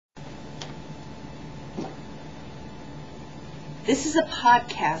This is a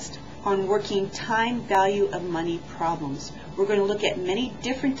podcast on working time value of money problems. We're going to look at many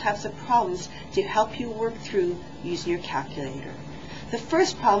different types of problems to help you work through using your calculator. The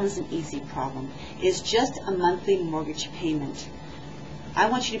first problem is an easy problem. It is just a monthly mortgage payment. I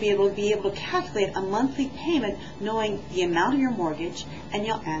want you to be able to calculate a monthly payment knowing the amount of your mortgage and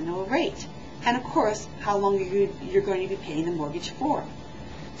your annual rate. And of course, how long you're going to be paying the mortgage for.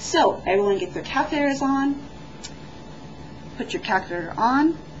 So, everyone get their calculators on. Put your calculator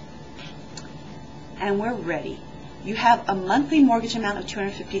on. And we're ready. You have a monthly mortgage amount of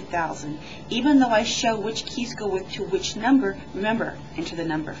 $250,000. Even though I show which keys go to which number, remember, enter the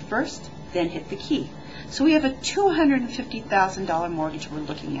number first, then hit the key. So we have a $250,000 mortgage we're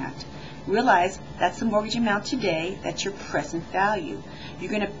looking at. Realize that's the mortgage amount today, that's your present value.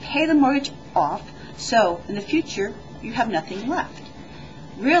 You're going to pay the mortgage off, so in the future, you have nothing left.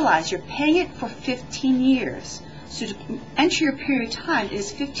 Realize you're paying it for 15 years. So to enter your period of time, it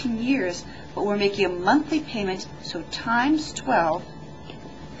is 15 years, but we're making a monthly payment, so times 12.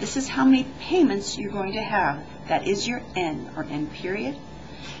 This is how many payments you're going to have. That is your N, or N period.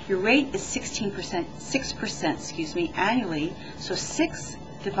 Your rate is 6% annually, so 6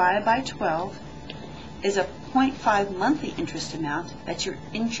 divided by 12 is a 0.5 monthly interest amount. That's your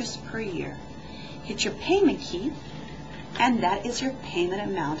interest per year. Hit your payment key, and that is your payment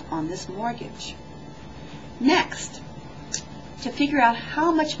amount on this mortgage. Next, to figure out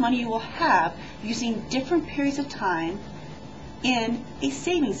how much money you will have using different periods of time in a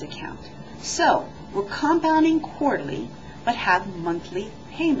savings account. So, we're compounding quarterly, but have monthly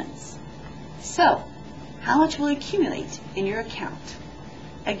payments. So, how much will accumulate in your account?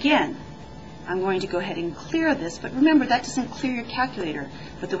 Again, I'm going to go ahead and clear this, but remember that doesn't clear your calculator.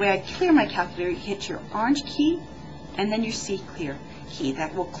 But the way I clear my calculator, you hit your orange key and then your C clear key.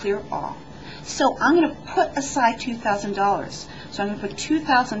 That will clear all. So I'm going to put aside $2,000. So I'm going to put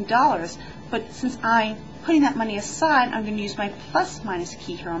 $2,000, but since I'm putting that money aside, I'm going to use my plus minus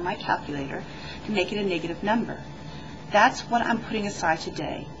key here on my calculator to make it a negative number. That's what I'm putting aside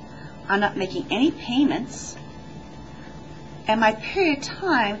today. I'm not making any payments, and my period of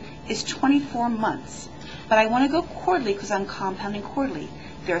time is 24 months. But I want to go quarterly because I'm compounding quarterly.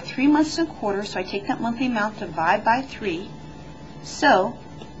 There are 3 months in a quarter, so I take that monthly amount, divide by 3. So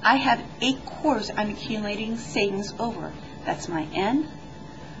I have 8 quarters I'm accumulating savings over. That's my N.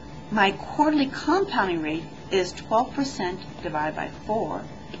 My quarterly compounding rate is 12% divided by 4,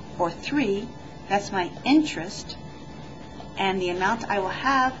 or 3. That's my interest. And the amount I will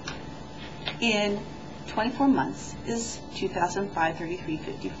have in 24 months is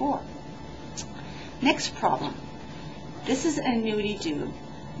 $2,533.54. Next problem. This is an annuity due.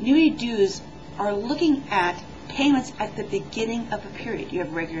 Annuity dues are looking at payments at the beginning of a period. You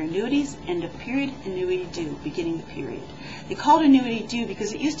have regular annuities, end of period, annuity due, beginning of period. They call it annuity due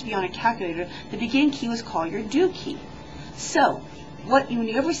because it used to be on a calculator. The begin key was called your due key. So, when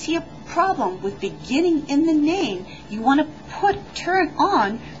you ever see a problem with beginning in the name, you want to turn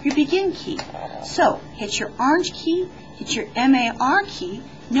on your begin key. So, hit your orange key, hit your MAR key.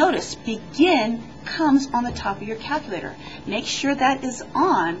 Notice begin comes on the top of your calculator. Make sure that is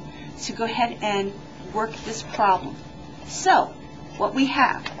on to go ahead and work this problem. So, what we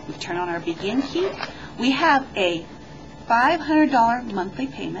have, we turn on our begin key. We have a $500 monthly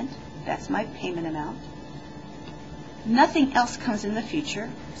payment. That's my payment amount. Nothing else comes in the future,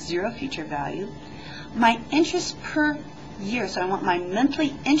 zero future value. My interest per year, so I want my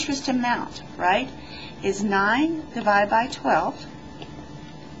monthly interest amount, right, is 9 divided by 12.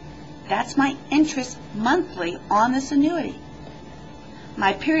 That's my interest monthly on this annuity.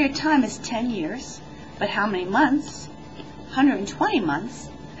 My period of time is 10 years, but how many months? 120 months.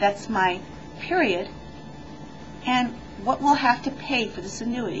 That's my period. And what will I have to pay for this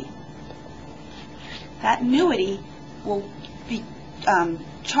annuity? That annuity will be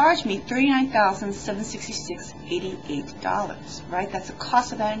charge me $39,766.88, right? That's the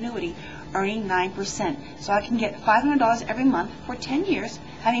cost of that annuity, earning 9%. So I can get $500 every month for 10 years,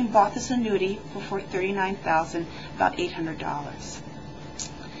 having bought this annuity for $39,000, about $800.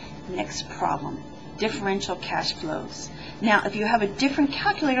 Next problem, differential cash flows. Now, if you have a different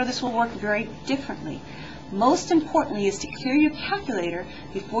calculator, this will work very differently. Most importantly is to clear your calculator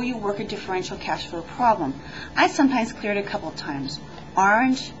before you work a differential cash flow problem. I sometimes clear it a couple of times.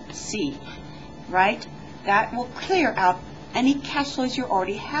 Orange, C, right? That will clear out any cash flows you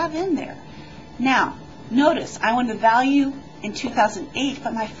already have in there. Now, notice I want the value in 2008,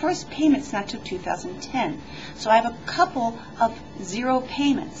 but my first payment's not till 2010. So I have a couple of zero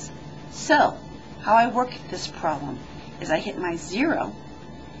payments. So, how I work this problem is I hit my 0,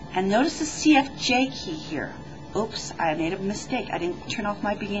 and notice the CFJ key here. Oops, I made a mistake. I didn't turn off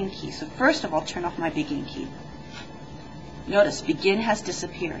my begin key. So first of all, turn off my begin key. Notice begin has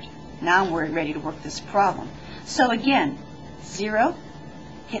disappeared. Now we're ready to work this problem. So again, 0,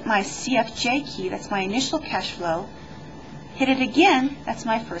 hit my CFJ key, that's my initial cash flow. Hit it again, that's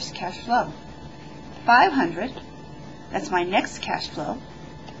my first cash flow. 500, that's my next cash flow.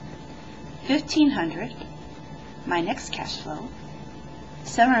 1500, my next cash flow.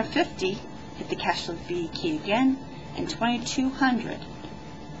 750, hit the cash flow key again, and 2200,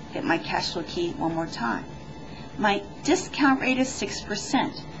 hit my cash flow key one more time. My discount rate is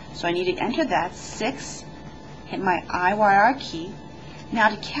 6%, so I need to enter that, 6, hit my IYR key. Now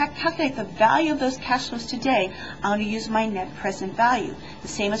to calculate the value of those cash flows today, I'm going to use my net present value, the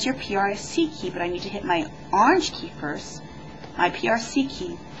same as your PRC key, but I need to hit my orange key first, my PRC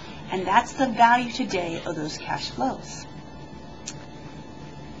key, and that's the value today of those cash flows.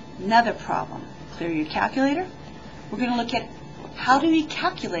 Another problem. Clear your calculator. We're going to look at how do we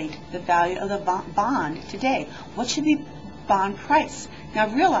calculate the value of the bond today. What should be bond price? Now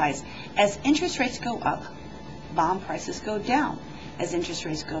realize, as interest rates go up, bond prices go down. As interest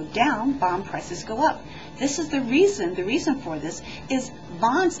rates go down, bond prices go up. This is the reason for this is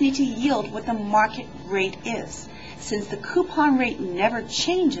bonds need to yield what the market rate is. Since the coupon rate never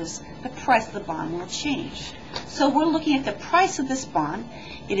changes, the price of the bond will change. So we're looking at the price of this bond.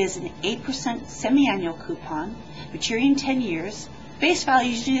 It is an 8% semi-annual coupon, maturing in 10 years. Face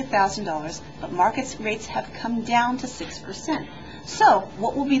value is usually $1,000, but market rates have come down to 6%. So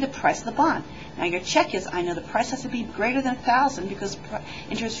what will be the price of the bond? Now your check is, I know the price has to be greater than $1,000 because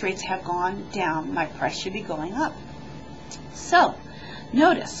interest rates have gone down. My price should be going up. So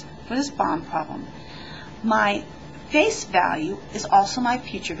notice, for this bond problem, my face value is also my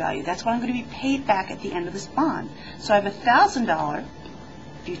future value. That's what I'm going to be paid back at the end of this bond. So I have $1,000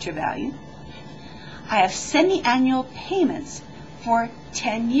 future value. I have semi-annual payments for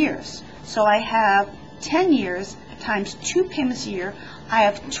 10 years. So I have 10 years times 2 payments a year. I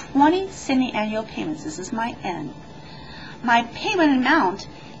have 20 semi-annual payments. This is my N. My payment amount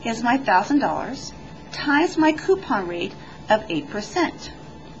is my $1,000 times my coupon rate of 8%,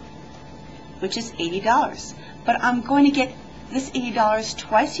 which is $80. But I'm going to get this $80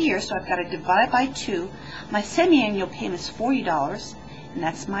 twice a year, so I've got to divide by 2. My semi-annual payment is $40, and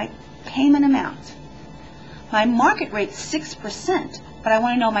that's my payment amount. My market rate is 6%, but I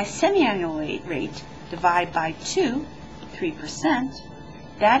want to know my semi-annual rate. Divide by 2, 3%.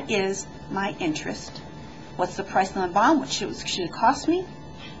 That is my interest. What's the price on the bond? What should it cost me?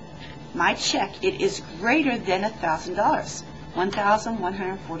 My check, it is greater than $1,000,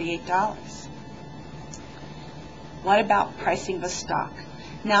 $1,148. What about pricing the stock?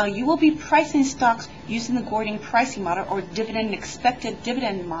 Now you will be pricing stocks using the Gordon pricing model or dividend expected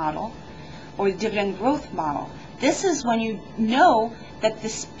dividend model or the dividend growth model. This is when you know that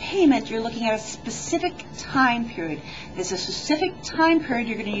this payment, you're looking at a specific time period. There's a specific time period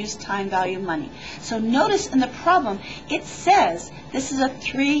you're going to use time value of money. So notice in the problem, it says this is a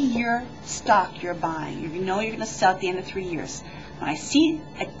 3-year stock you're buying. You know you're going to sell at the end of 3 years. When I see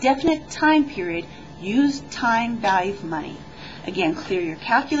a definite time period, use time value of money. Again, clear your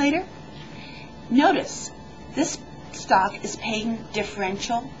calculator. Notice, this stock is paying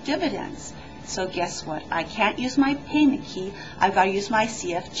differential dividends. So guess what? I can't use my payment key. I've got to use my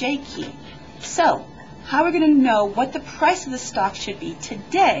CFJ key. So how are we going to know what the price of the stock should be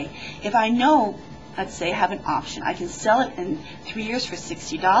today if I know, let's say I have an option. I can sell it in 3 years for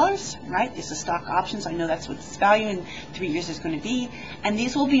 $60, right? These are stock options. I know that's what its value in 3 years is going to be. And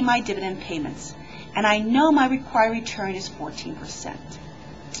these will be my dividend payments. And I know my required return is 14%.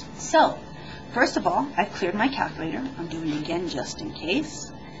 So first of all, I've cleared my calculator. I'm doing it again just in case.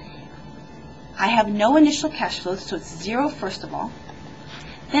 I have no initial cash flows, so it's 0 first of all.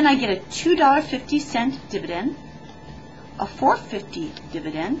 Then I get a $2.50 dividend, a $4.50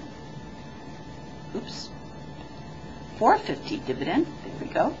 dividend, $4.50 dividend, there we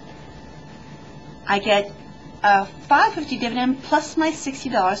go. I get a $5.50 dividend plus my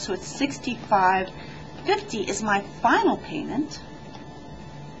 $60, so it's $65.50 is my final payment.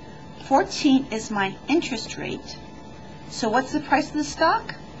 14 is my interest rate. So what's the price of the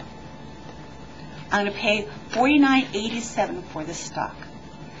stock? I'm going to pay $49.87 for this stock.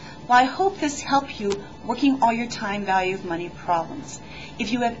 Well, I hope this helped you working all your time value of money problems.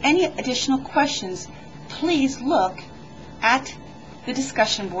 If you have any additional questions, please look at the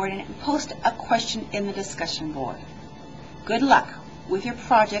discussion board and post a question in the discussion board. Good luck with your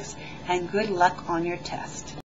projects and good luck on your test.